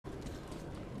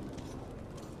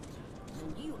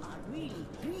are really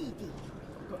greedy.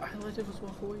 But I let it just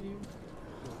walk away.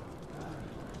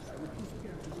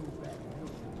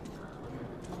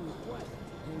 What?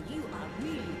 You are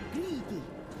really greedy.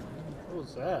 What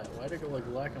was that? Why did it go like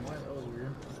black and white? That was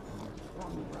weird.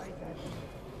 From right at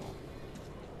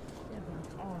Edward's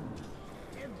arm.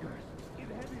 Edgar, it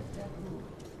had his tattoo.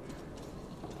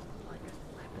 Like a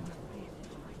slap in the face.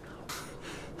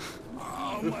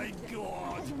 Oh my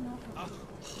god!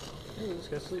 Hey, this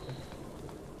guy's sleeping.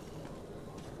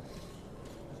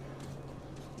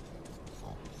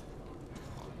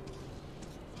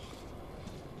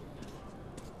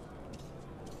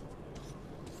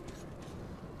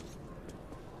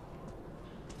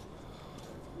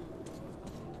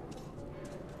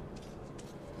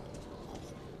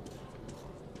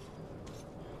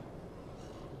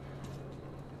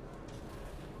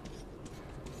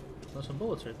 There's some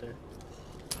bullets right there.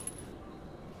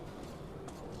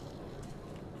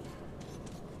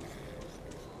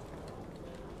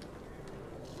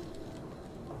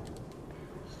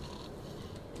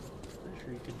 Pretty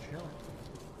sure you can jump.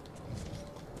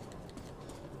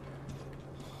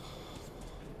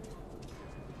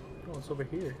 Oh, it's over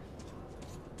here.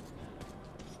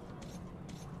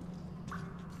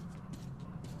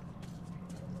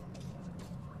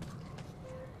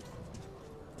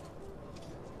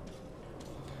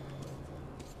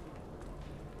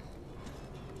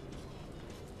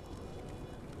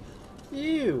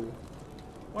 Ew!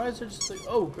 Why is it just like,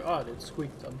 oh god, it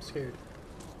squeaked, I'm scared.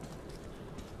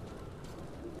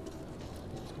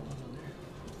 What's going on there?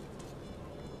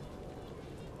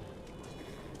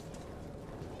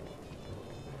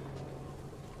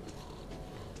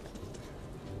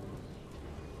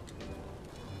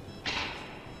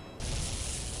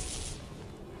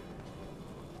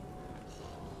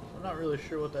 I'm not really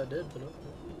sure what that did, but okay.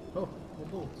 Oh, more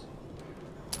bullets.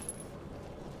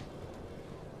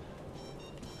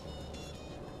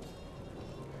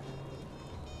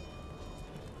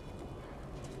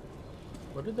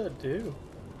 What did that do?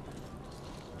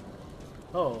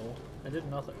 Oh, it did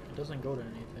nothing. It doesn't go to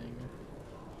anything.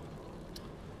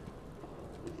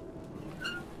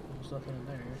 There's nothing in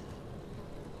there.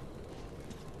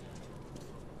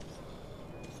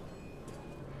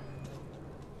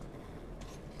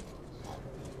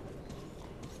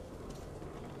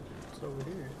 It's over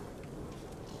here.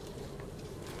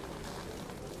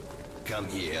 Come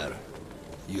here.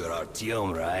 You're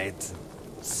Artyom, right?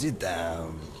 Sit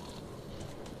down.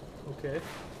 Okay.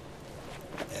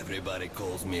 Everybody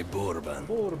calls me Bourbon.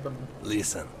 Bourbon.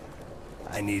 Listen,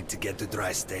 I need to get to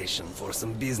Dry Station for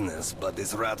some business, but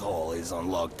this rat hole is on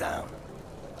lockdown.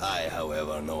 I,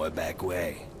 however, know a back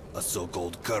way. A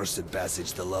so-called cursed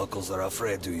passage the locals are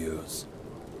afraid to use.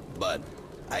 But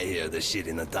I hear the shit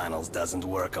in the tunnels doesn't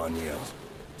work on you.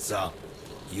 So,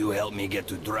 you help me get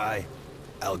to Dry,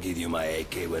 I'll give you my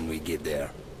AK when we get there.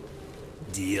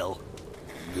 Deal?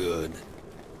 Good.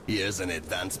 Here's an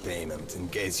advance payment in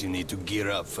case you need to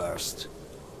gear up first.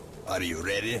 Are you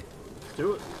ready?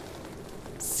 Do it.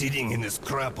 Sitting in this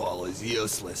crap hole is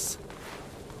useless.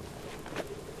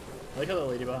 I like how the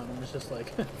lady behind him is just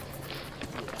like, yeah,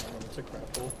 it's a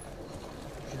crap hole.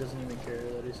 She doesn't even care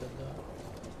that he said that.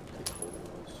 Take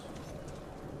photos.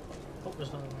 Oh,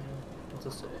 there's nothing there. What's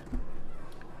it say?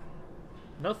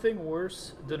 Nothing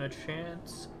worse than a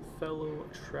chance fellow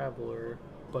traveler,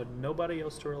 but nobody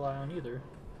else to rely on either.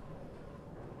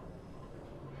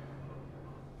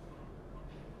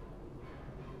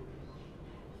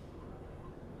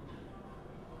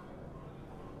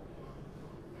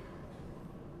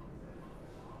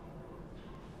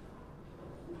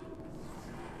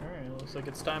 Alright, looks like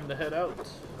it's time to head out.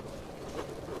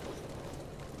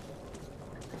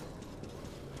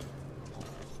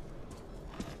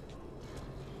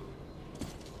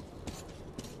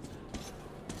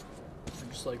 I'm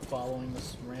just like following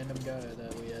this random guy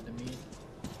that we had to meet.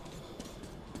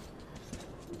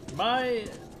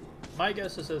 My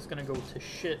guess is that it's gonna go to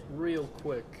shit real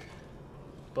quick.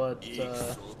 But, I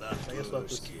guess we'll have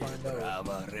to find out.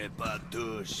 Право,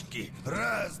 репатушки.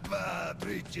 Раз, два,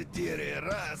 три, четыре.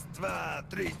 Раз, два,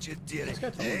 три, четыре.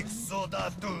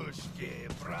 Эксодатушки.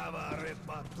 Право,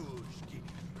 репатушки.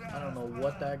 I don't know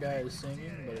what that guy is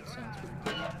singing, but it sounds pretty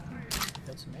cool.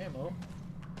 Got some ammo.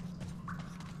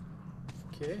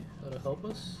 Okay, that'll help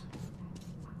us.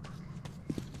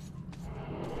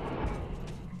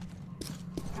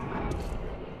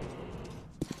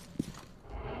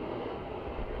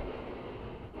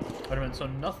 Wait a minute, so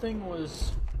nothing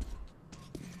was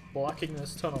blocking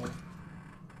this tunnel.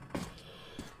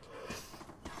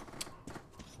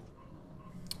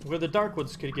 Where the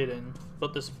Darkwoods could get in,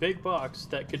 but this big box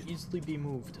that could easily be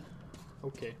moved.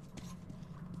 Okay.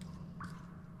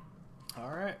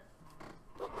 Alright.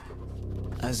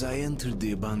 As I entered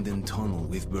the abandoned tunnel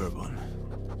with Bourbon,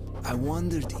 I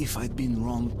wondered if I'd been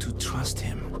wrong to trust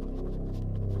him.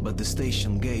 But the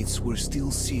station gates were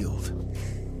still sealed,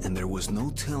 and there was no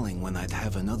telling when I'd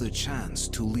have another chance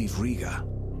to leave Riga.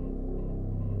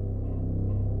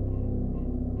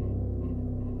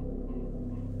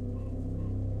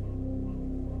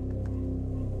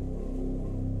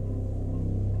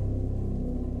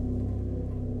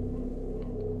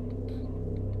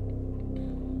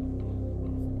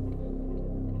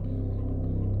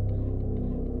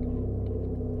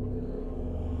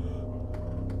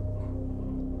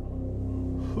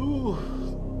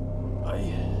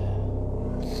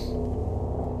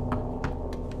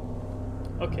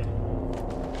 Okay.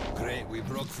 Great, we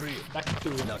broke free. Back to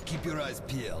Now keep your eyes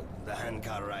peeled. The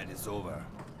handcar ride is over.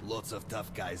 Lots of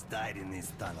tough guys died in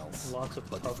these tunnels. lots of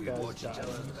But tough if we guys watch each died.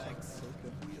 other's backs,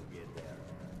 Okay. we'll get there.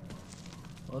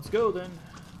 Let's go then.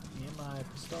 Me and my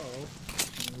pistol.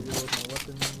 And reload my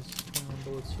weapons. 21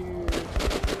 bullets here.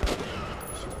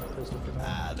 Shoot my pistol for now.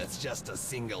 Ah, that's just a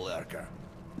single lurker.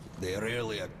 They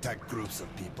rarely attack groups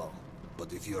of people.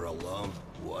 But if you're alone,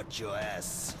 watch your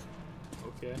ass.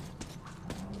 Okay.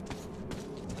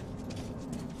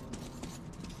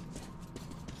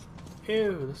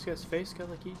 Ew, this guy's face got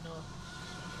like eaten off.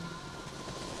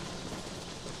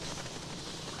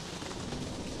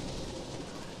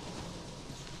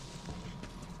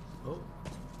 Oh.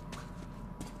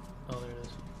 Oh, there it is.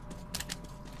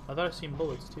 I thought I seen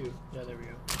bullets too. Yeah, there we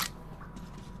go.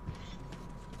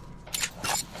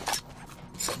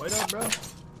 Wait up, bro.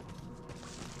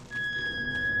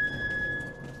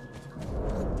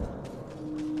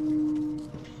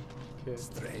 Okay.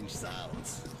 Strange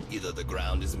sounds. Either the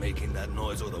ground is making that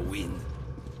noise or the wind.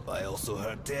 I also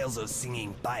heard tales of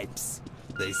singing pipes.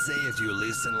 They say if you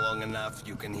listen long enough,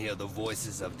 you can hear the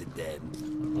voices of the dead.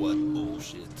 What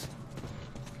bullshit.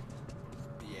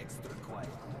 Be extra quiet.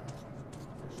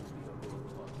 There should be a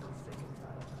roadblock the second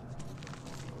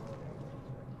time.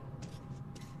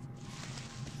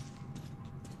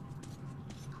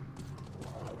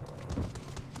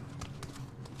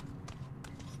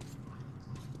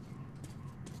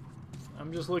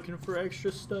 I'm just looking for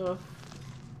extra stuff.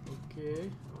 Okay.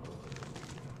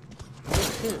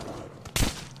 Oh shit.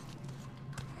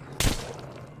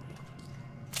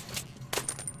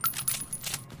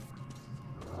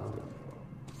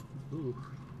 Ooh.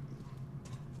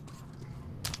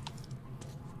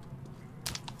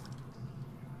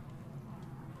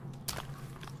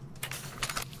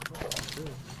 What's this?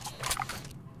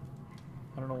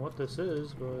 I don't know what this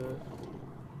is, but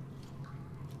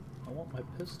I want my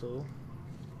pistol.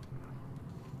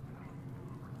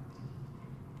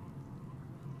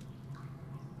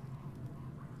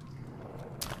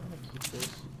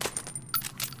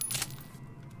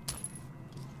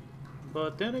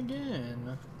 But then again,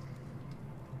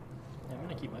 yeah, I'm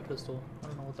gonna keep my pistol. I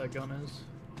don't know what that gun is.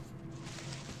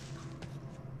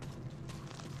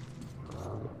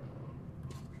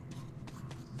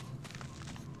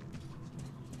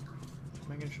 Just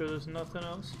making sure there's nothing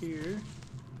else here.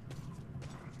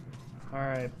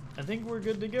 Alright, I think we're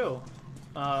good to go.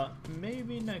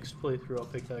 Maybe next playthrough I'll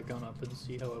pick that gun up and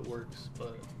see how it works,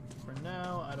 but for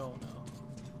now, I don't know.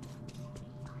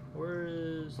 Where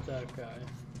is that guy?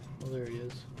 Oh, there he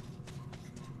is.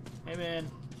 Hey man,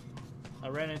 I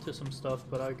ran into some stuff,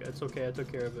 but it's okay, I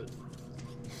took care of it.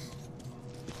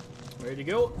 Ready to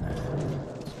go?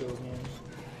 Let's go again.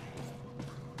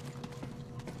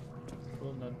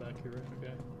 Well, none back here, right?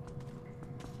 Okay.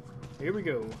 Here we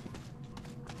go.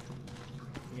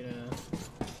 I'm gonna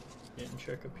get and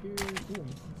check up here. Boom.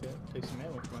 Okay, take some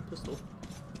ammo for my pistol.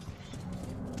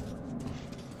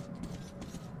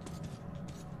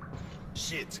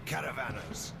 Shit,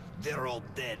 caravanners. They're all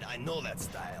dead, I know that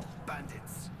style.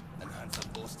 Bandits. And Hansa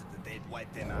boasted that they'd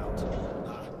wipe them out.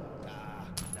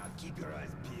 Now keep your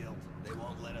eyes peeled. They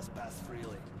won't let us pass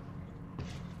freely.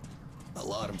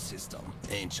 Alarm system.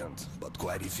 Ancient, but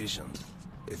quite efficient.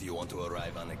 If you want to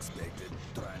arrive unexpected,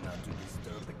 try not to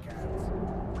disturb the cats.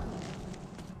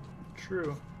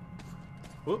 True.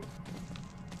 Whoop.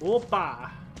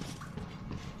 Whoopa!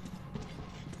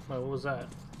 Wait, what was that?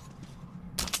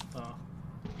 Oh.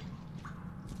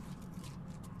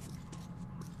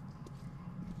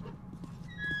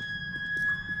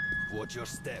 Watch your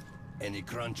step. Any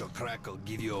crunch or crack will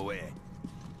give you away.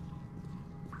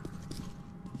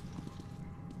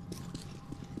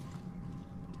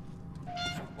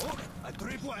 Oh, a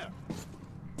tripwire!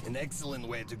 An excellent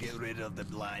way to get rid of the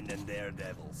blind and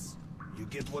daredevils. You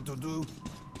get what to do?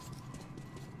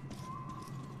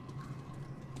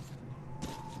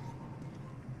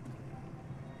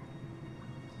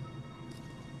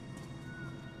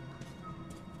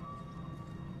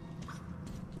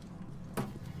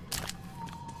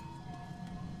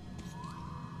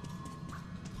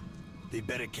 They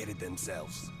barricaded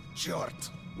themselves. Short,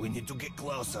 we need to get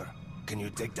closer. Can you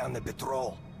take down the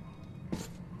patrol?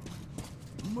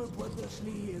 Мы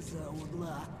подошли из-за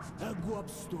угла.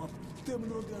 Гоп-стоп. Ты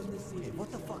много насилия. What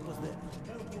the fuck was that?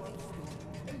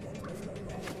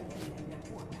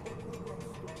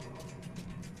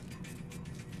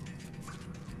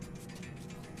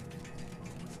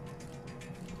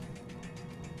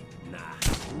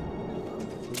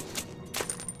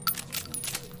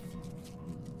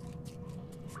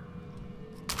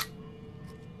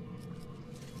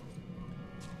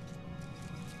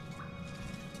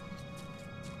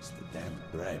 Damn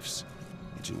breaths.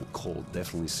 Itching a cold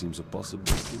definitely seems a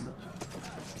possibility.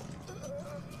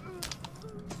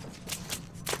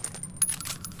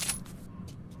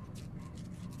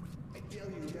 I tell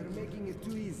you, they're making it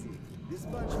too easy. This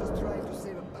bunch was trying to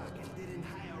save a buck and didn't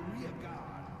hire a rear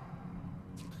guard.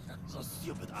 So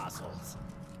stupid assholes.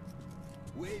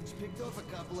 Wage picked off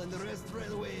a couple and the rest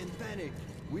ran away in panic.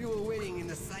 We were waiting in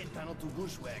the side tunnel to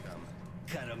bushwhack them.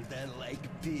 Cut them down like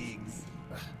pigs.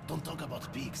 Don't talk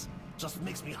about pigs. Just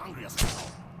makes me hungry as hell.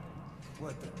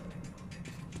 What the?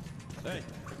 Hey,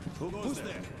 who's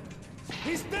there?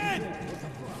 He's dead!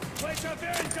 Place your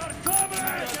bearings are covered!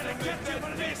 I'm gonna get you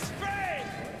for this! Spray!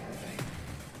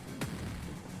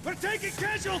 We're taking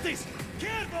casualties!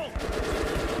 Careful!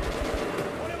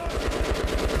 What about...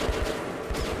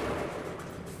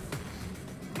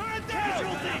 Man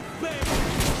down!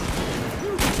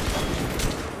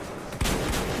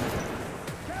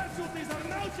 Casualties are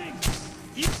mounting!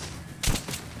 Shit!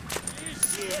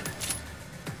 Shit!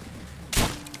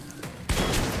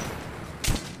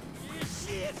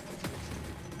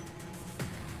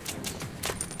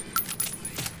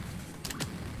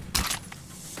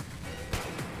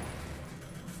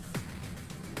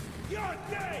 You're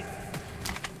dead!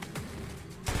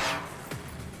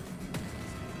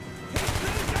 He's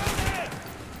still down there!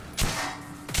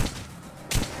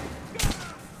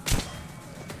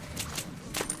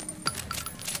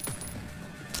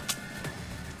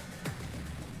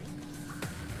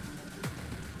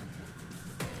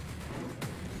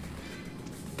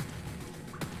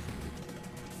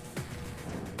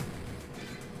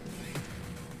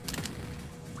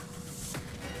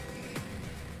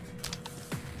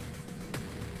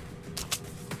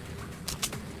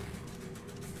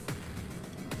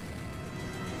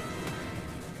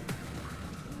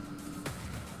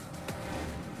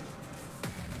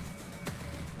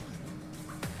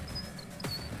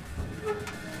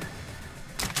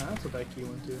 That's what that key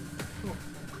went to. Cool.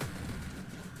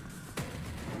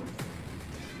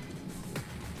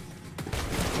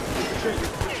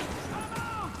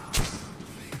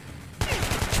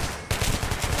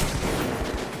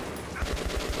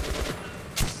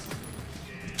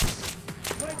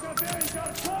 Place your bearings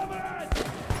are covered!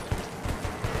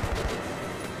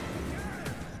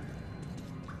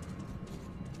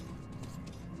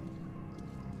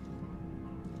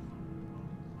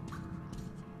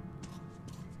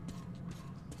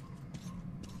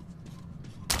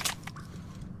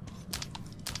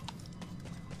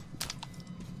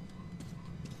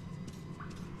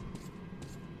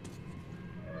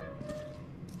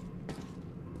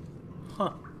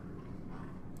 Huh.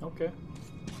 Okay.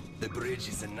 The bridge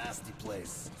is a nasty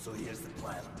place, so here's the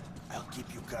plan. I'll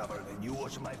keep you covered and you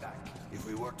watch my back. If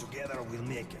we work together, we'll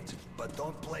make it. But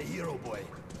don't play hero boy.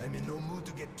 I'm in no mood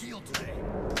to get killed today.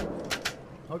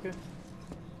 Okay.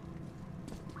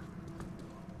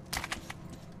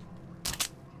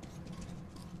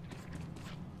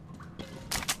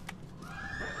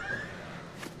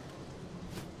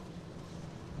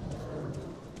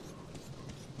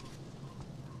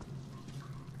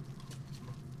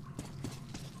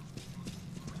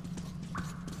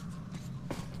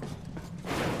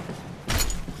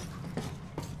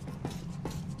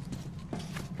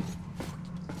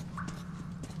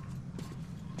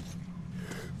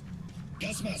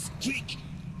 Gas mask, quick!